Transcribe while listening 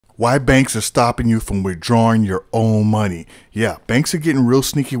Why banks are stopping you from withdrawing your own money. Yeah, banks are getting real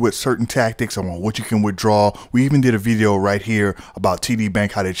sneaky with certain tactics on what you can withdraw. We even did a video right here about TD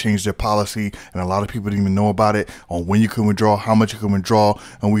Bank, how they changed their policy, and a lot of people didn't even know about it, on when you can withdraw, how much you can withdraw.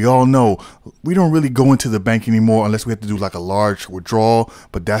 And we all know we don't really go into the bank anymore unless we have to do like a large withdrawal,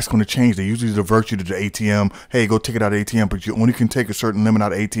 but that's going to change. They usually divert you to the ATM. Hey, go take it out of ATM, but you only can take a certain limit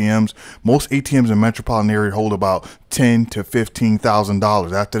out of ATMs. Most ATMs in metropolitan area hold about $10,000 to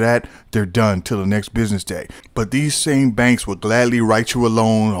 $15,000. After that, they're done till the next business day. But these same banks will gladly write you a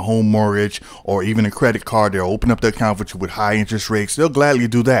loan, a home mortgage, or even a credit card. They'll open up the account for you with high interest rates. They'll gladly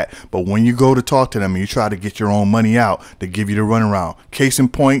do that. But when you go to talk to them and you try to get your own money out, they give you the runaround. Case in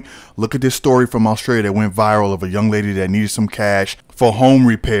point, look at this story from Australia that went viral of a young lady that needed some cash for home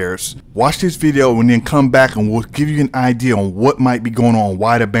repairs. Watch this video and then come back and we'll give you an idea on what might be going on,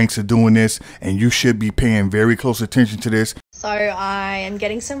 why the banks are doing this, and you should be paying very close attention to this. So I am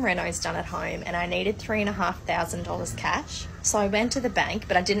getting some renos done at home and I needed $3,500 cash. So I went to the bank,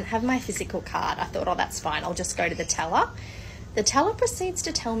 but I didn't have my physical card. I thought, oh, that's fine, I'll just go to the teller. The teller proceeds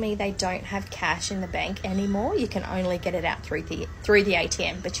to tell me they don't have cash in the bank anymore. You can only get it out through the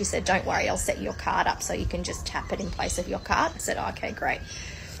ATM. But she said, don't worry, I'll set your card up so you can just tap it in place of your card. I said, oh, okay, great.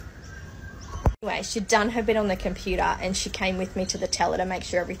 Anyway, she'd done her bit on the computer and she came with me to the teller to make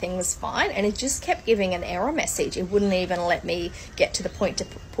sure everything was fine. And it just kept giving an error message. It wouldn't even let me get to the point to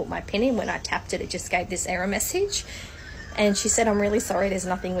put my PIN in. When I tapped it, it just gave this error message. And she said, I'm really sorry, there's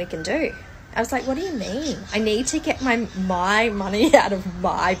nothing we can do. I was like, what do you mean? I need to get my money out of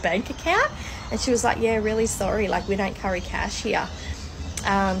my bank account? And she was like, yeah, really sorry, like we don't carry cash here.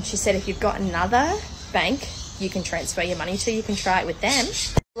 She said, if you've got another bank you can transfer your money to, you can try it with them.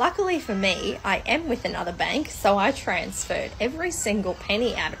 Luckily for me, I am with another bank, so I transferred every single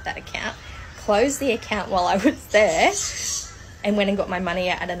penny out of that account, closed the account while I was there, and went and got my money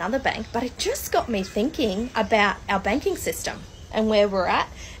out at another bank. But it just got me thinking about our banking system and where we're at,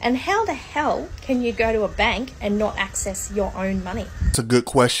 and how the hell can you go to a bank and not access your own money? It's a good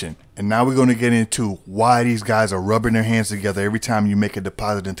question. And now we're going to get into why these guys are rubbing their hands together every time you make a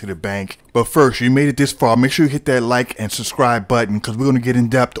deposit into the bank. But first, you made it this far, make sure you hit that like and subscribe button, because we're going to get in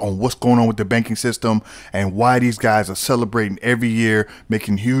depth on what's going on with the banking system and why these guys are celebrating every year,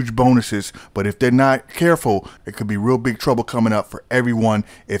 making huge bonuses. But if they're not careful, it could be real big trouble coming up for everyone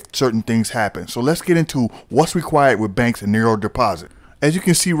if certain things happen. So let's get into what's required with banks and zero deposit. As you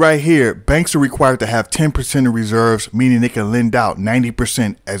can see right here, banks are required to have 10% of reserves, meaning they can lend out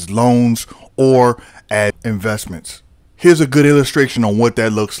 90% as loans or as investments. Here's a good illustration on what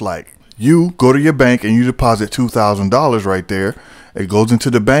that looks like. You go to your bank and you deposit $2,000 right there. It goes into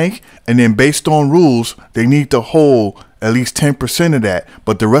the bank, and then based on rules, they need to hold at least 10% of that,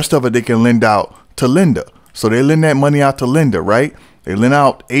 but the rest of it they can lend out to Linda. So they lend that money out to Linda, right? They lend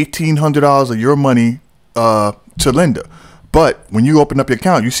out $1,800 of your money to Linda. But when you open up your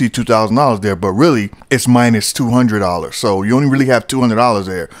account, you see $2,000 there, but really it's minus $200. So you only really have $200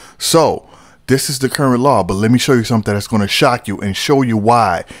 there. So this is the current law, but let me show you something that's going to shock you and show you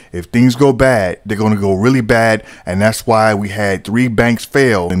why. If things go bad, they're going to go really bad. And that's why we had 3 banks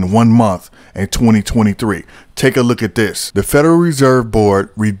fail in 1 month in 2023. Take a look at this. The Federal Reserve Board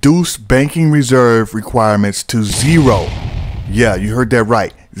reduced banking reserve requirements to 0. Yeah, you heard that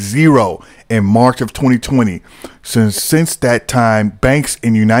right. 0 in March of 2020. Since that time, banks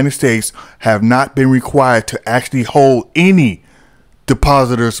in the United States have not been required to actually hold any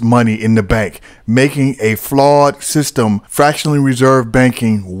depositors' money in the bank, making a flawed system, fractionally reserve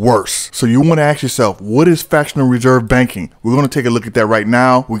banking, worse. So you want to ask yourself, what is fractional reserve banking? We're going to take a look at that right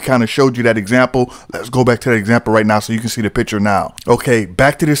now. We kind of showed you that example. Let's go back to that example right now so you can see the picture now. Okay,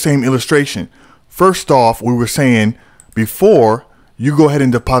 back to the same illustration. First off, we were saying before, you go ahead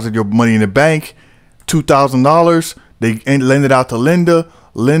and deposit your money in the bank, $2,000. They lend it out to Linda.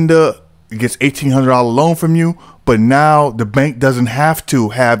 Linda gets $1,800 loan from you. But now the bank doesn't have to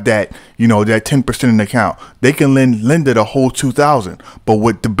have that, that 10% in the account. They can lend Linda the whole $2,000. But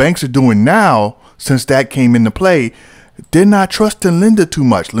what the banks are doing now, since that came into play, they're not trusting Linda too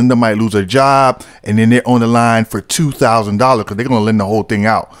much. Linda might lose her job, and then they're on the line for $2,000 because they're going to lend the whole thing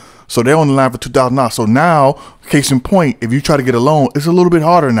out. So they're on the line for $2,000. So now, case in point, if you try to get a loan, it's a little bit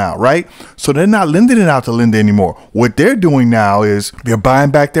harder now, right? So they're not lending it out to Linda anymore. What they're doing now is they're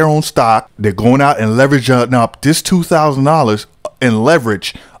buying back their own stock. They're going out and leveraging up this $2,000 and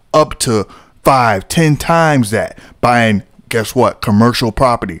leverage up to 5, 10 times that. Buying, guess what? Commercial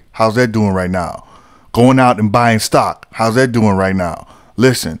property. How's that doing right now? Going out and buying stock. How's that doing right now?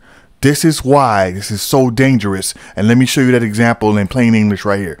 Listen. This is why this is so dangerous. And let me show you that example in plain English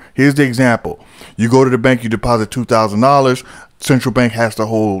right here. Here's the example. You go to the bank, you deposit $2,000. central bank has to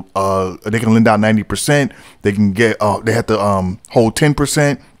hold, they can lend out 90%. They can get, they have to hold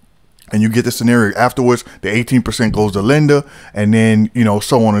 10%. And you get the scenario afterwards, the 18% goes to lender, and then, you know,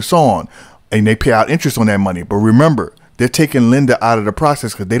 so on and so on. And they pay out interest on that money. But remember, they're taking lender out of the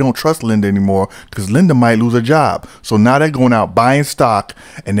process because they don't trust lender anymore, because lender might lose a job. So now they're going out buying stock,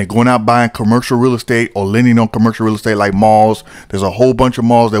 and they're going out buying commercial real estate or lending on commercial real estate like malls. There's a whole bunch of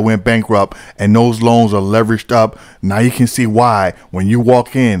malls that went bankrupt, and those loans are leveraged up. Now you can see why when you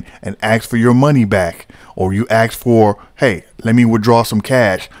walk in and ask for your money back, or you ask for, hey, let me withdraw some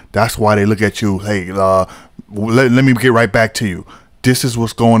cash, that's why they look at you, hey, let me get right back to you. This is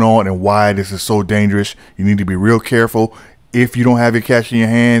what's going on and why this is so dangerous. You need to be real careful. If you don't have your cash in your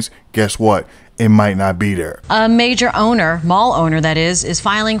hands, guess what? It might not be there. A major owner, mall owner that is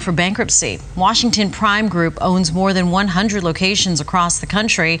filing for bankruptcy. Washington Prime Group owns more than 100 locations across the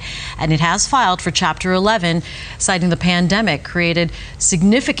country, and it has filed for Chapter 11, citing the pandemic created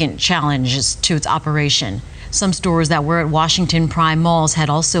significant challenges to its operation. Some stores that were at Washington Prime malls had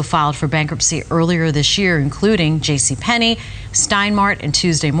also filed for bankruptcy earlier this year, including JCPenney, Stein Mart, and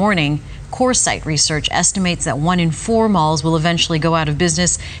Tuesday Morning. Coresight Research estimates that 1 in 4 malls will eventually go out of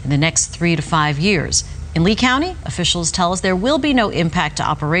business in the next 3 to 5 years. In Lee County, officials tell us there will be no impact to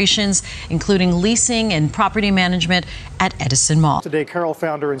operations, including leasing and property management at Edison Mall. Today, Carroll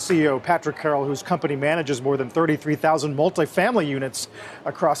founder and CEO Patrick Carroll, whose company manages more than 33,000 multifamily units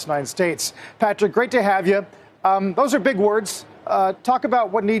across 9 states. Patrick, great to have you. Those are big words. Talk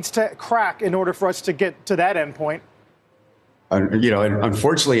about what needs to crack in order for us to get to that end point. You know, and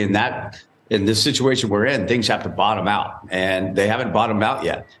unfortunately, in this situation we're in, things have to bottom out, and they haven't bottomed out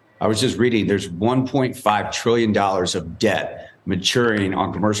yet. I was just reading there's $1.5 trillion of debt maturing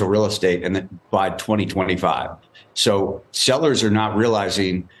on commercial real estate and by 2025. So sellers are not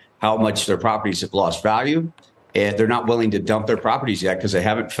realizing how much their properties have lost value, and they're not willing to dump their properties yet because they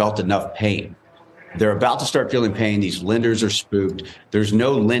haven't felt enough pain. They're about to start feeling pain. These lenders are spooked. There's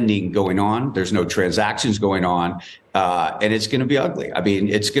no lending going on. There's no transactions going on. And it's going to be ugly. I mean,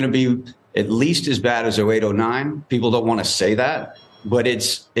 it's going to be at least as bad as 08, 09. People don't want to say that, but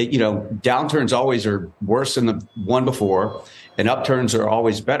you know, downturns always are worse than the one before, and upturns are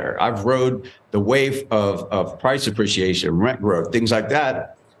always better. I've rode the wave of price appreciation, rent growth, things like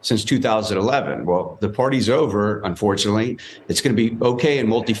that since 2011. Well, the party's over, unfortunately. It's going to be okay in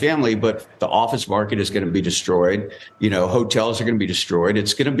multifamily, but the office market is going to be destroyed. You know, hotels are going to be destroyed.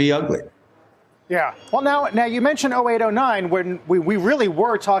 It's going to be ugly. Yeah. Well, now you mentioned 08, 09 when we really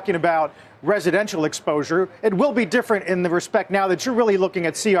were talking about residential exposure. It will be different in the respect now that you're really looking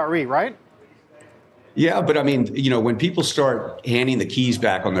at CRE, right? Yeah, but I mean, you know, when people start handing the keys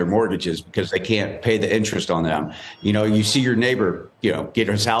back on their mortgages because they can't pay the interest on them, you know, you see your neighbor, you know, get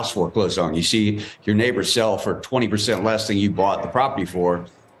his house foreclosed on. You see your neighbor sell for 20% less than you bought the property for.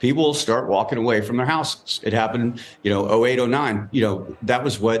 People start walking away from their houses. It happened, you know, 08, 09, you know, that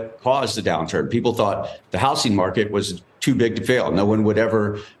was what caused the downturn. People thought the housing market was too big to fail. No one would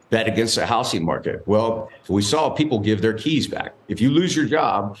ever bet against the housing market. Well, we saw people give their keys back. If you lose your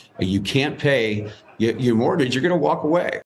job and you can't pay your mortgage, you're going to walk away.